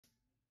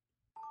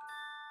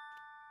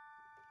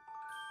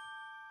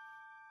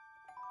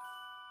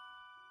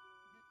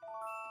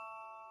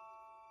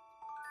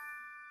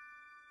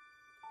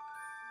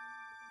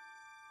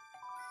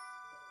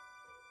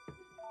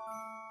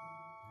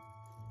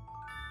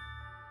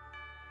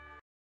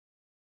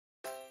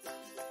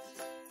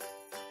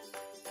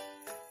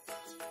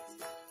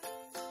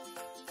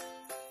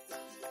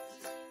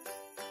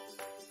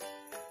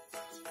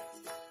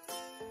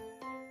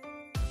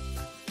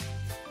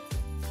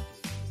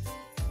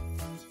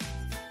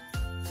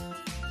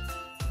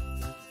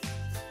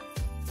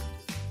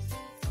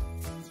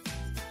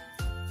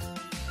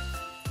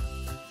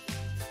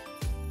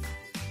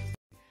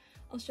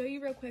show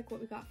you real quick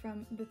what we got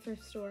from the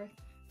thrift store.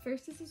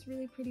 First is this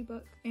really pretty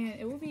book, and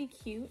it will be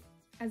cute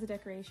as a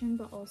decoration,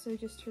 but also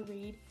just to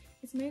read.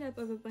 It's made up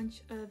of a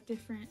bunch of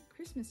different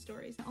Christmas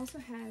stories. It also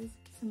has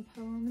some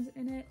poems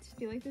in it. I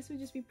feel like this would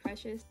just be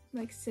precious,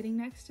 like sitting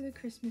next to the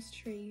Christmas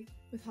tree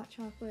with hot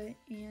chocolate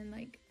and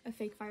like a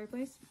fake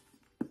fireplace.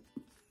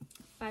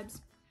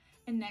 Vibes.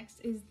 And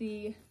next is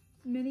the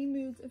Many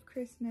Moods of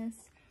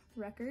Christmas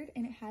record,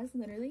 and it has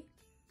literally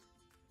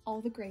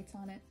all the greats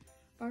on it.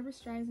 Barbra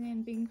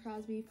Streisand, Bing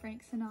Crosby,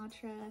 Frank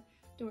Sinatra,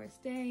 Doris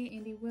Day,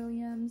 Andy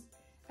Williams,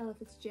 Ella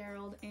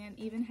Fitzgerald, and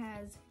even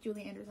has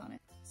Julie Andrews on it.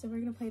 So we're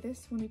gonna play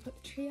this when we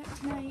put the tree up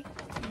tonight,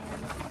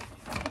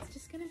 and it's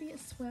just gonna be a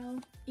swell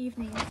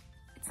evening.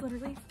 It's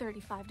literally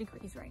 35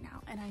 degrees right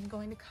now, and I'm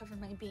going to cover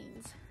my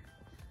beans.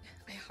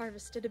 I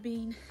harvested a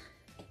bean.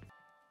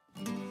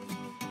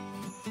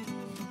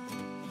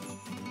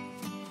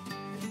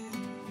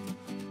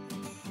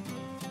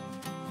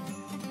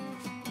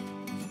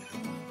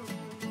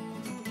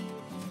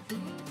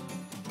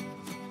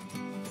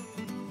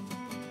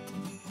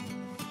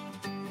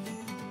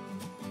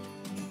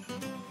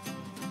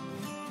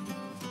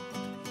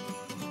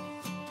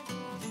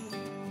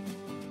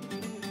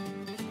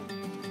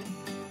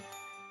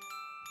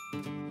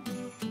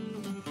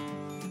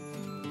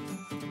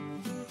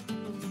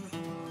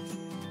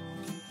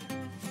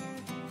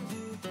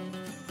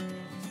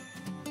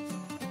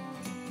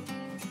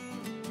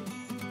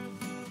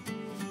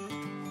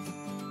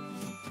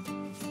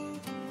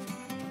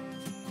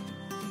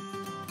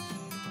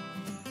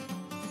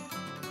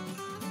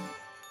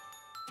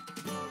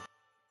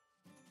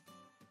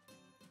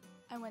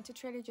 I went to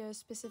Trader Joe's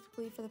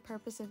specifically for the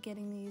purpose of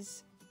getting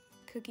these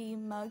cookie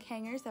mug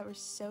hangers that were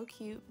so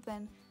cute.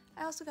 Then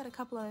I also got a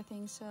couple other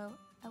things, so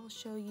I will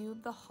show you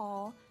the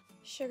haul.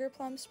 Sugar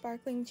plum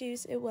sparkling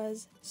juice, it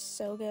was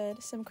so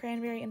good. Some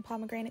cranberry and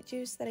pomegranate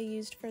juice that I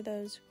used for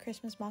those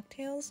Christmas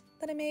mocktails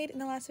that I made in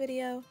the last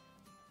video.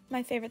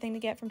 My favorite thing to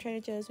get from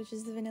Trader Joe's, which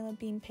is the vanilla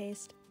bean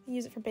paste. I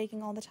use it for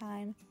baking all the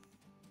time.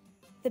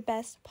 The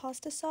best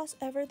pasta sauce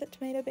ever, the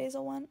tomato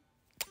basil one.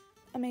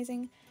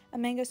 Amazing. A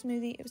mango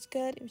smoothie, it was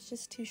good, it was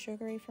just too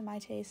sugary for my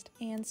taste,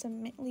 and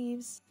some mint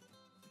leaves.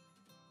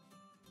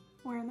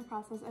 We're in the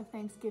process of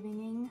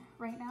Thanksgiving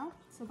right now,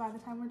 so by the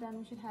time we're done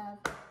we should have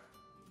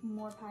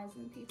more pies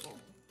than people.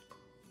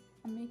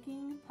 I'm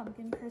making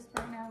pumpkin crisp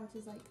right now,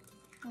 which is like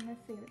one of my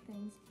favorite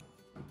things.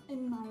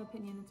 In my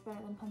opinion, it's better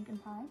than pumpkin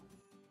pie.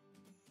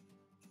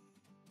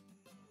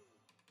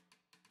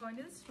 Going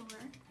to the store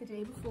the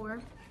day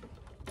before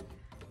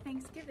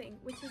Thanksgiving,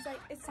 which is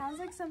like, it sounds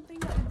like something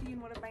that would be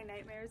in one of my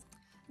nightmares.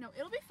 No,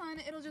 it'll be fun,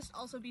 it'll just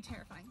also be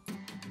terrifying.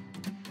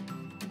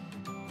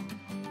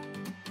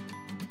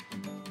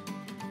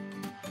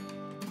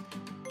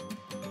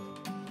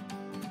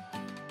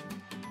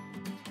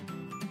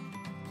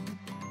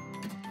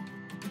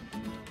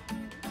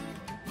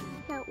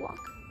 Now walk.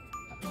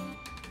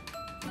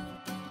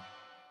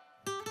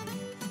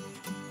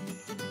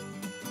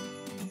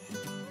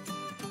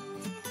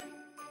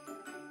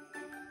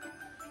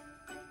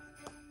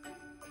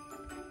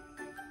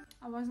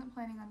 I wasn't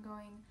planning on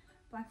going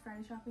Black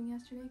Friday shopping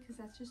yesterday because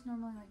that's just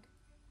normally like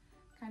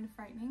kind of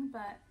frightening,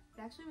 but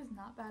it actually was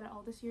not bad at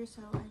all this year.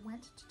 So I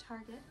went to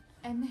Target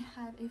and they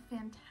had a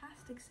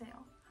fantastic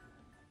sale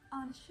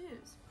on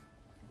shoes,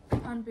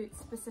 on boots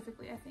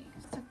specifically, I think.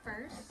 So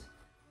first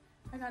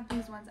I got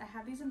these ones. I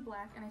have these in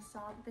black and I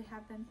saw that they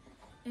have them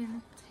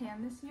in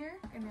tan this year,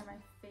 and they're my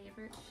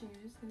favorite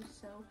shoes. They're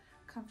so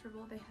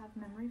comfortable. They have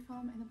memory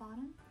foam in the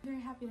bottom. I'm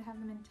very happy to have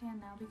them in tan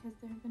now because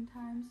there have been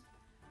times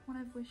when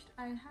I've wished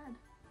I had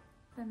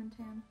them in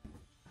tan.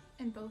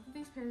 And both of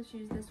these pairs of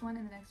shoes, this one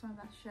and the next one I'm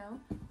about to show,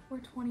 were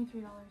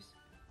 $23.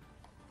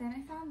 Then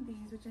I found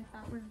these, which I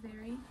thought were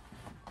very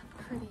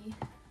pretty.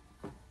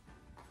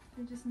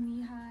 They're just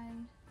knee-high,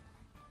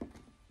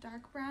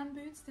 dark brown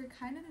boots. They're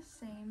kind of the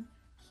same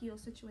heel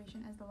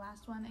situation as the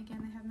last one.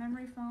 Again, they have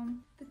memory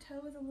foam. The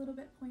toe is a little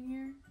bit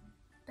pointier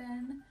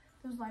than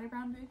those lighter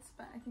brown boots,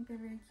 but I think they're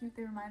very cute.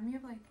 They remind me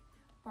of like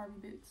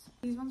Barbie boots.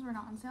 These ones were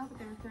not on sale, but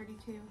they were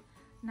 $32.99,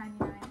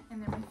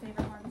 and they're my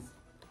favorite ones.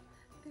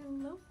 They're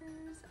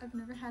loafers. I've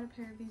never had a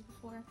pair of these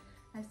before.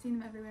 I've seen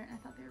them everywhere and I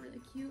thought they were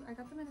really cute. I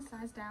got them in a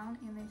size down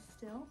and they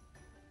still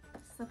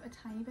slip a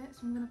tiny bit, so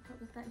I'm gonna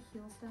put with that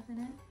heel stuff in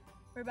it.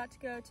 We're about to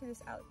go to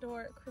this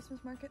outdoor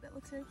Christmas market that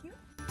looks very cute.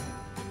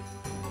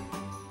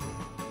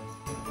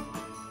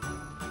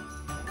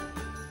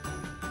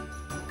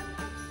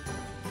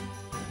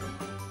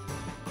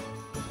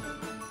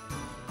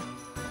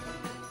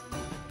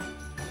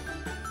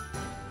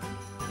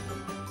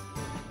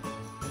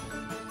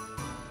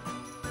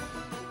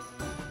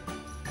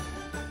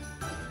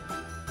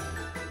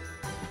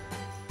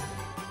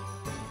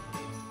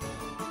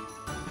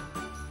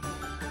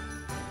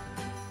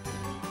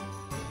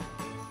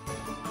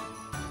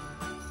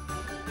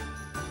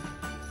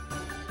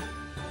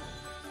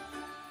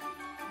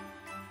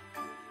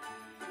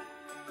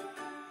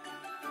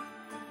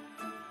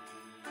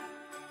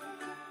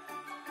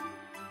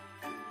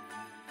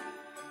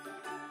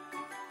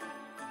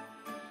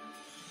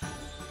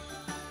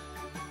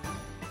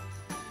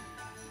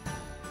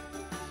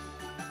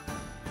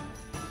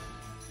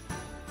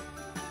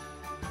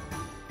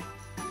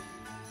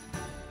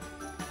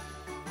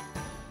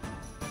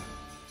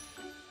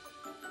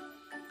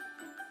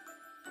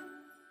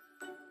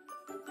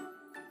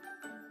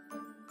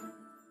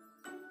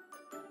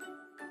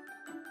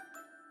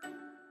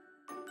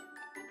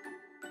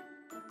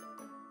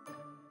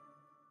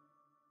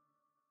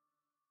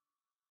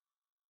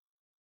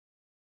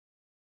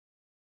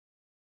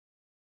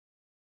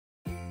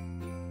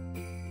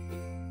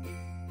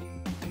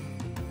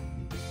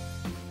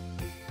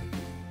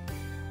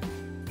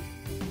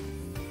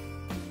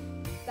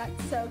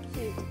 That's so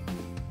cute.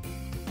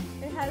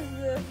 It has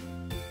the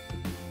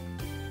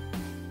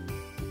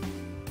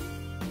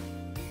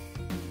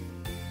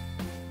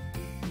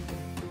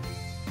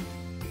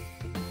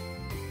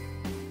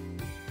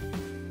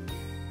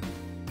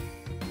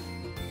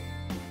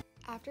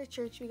After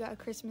church, we got a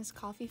Christmas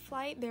coffee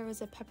flight. There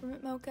was a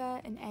peppermint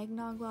mocha, an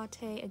eggnog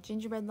latte, a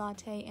gingerbread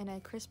latte, and a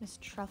Christmas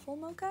truffle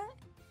mocha.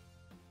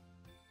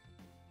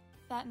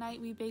 That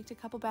night, we baked a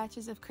couple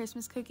batches of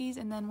Christmas cookies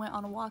and then went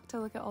on a walk to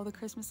look at all the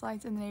Christmas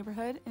lights in the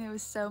neighborhood, and it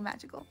was so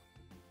magical.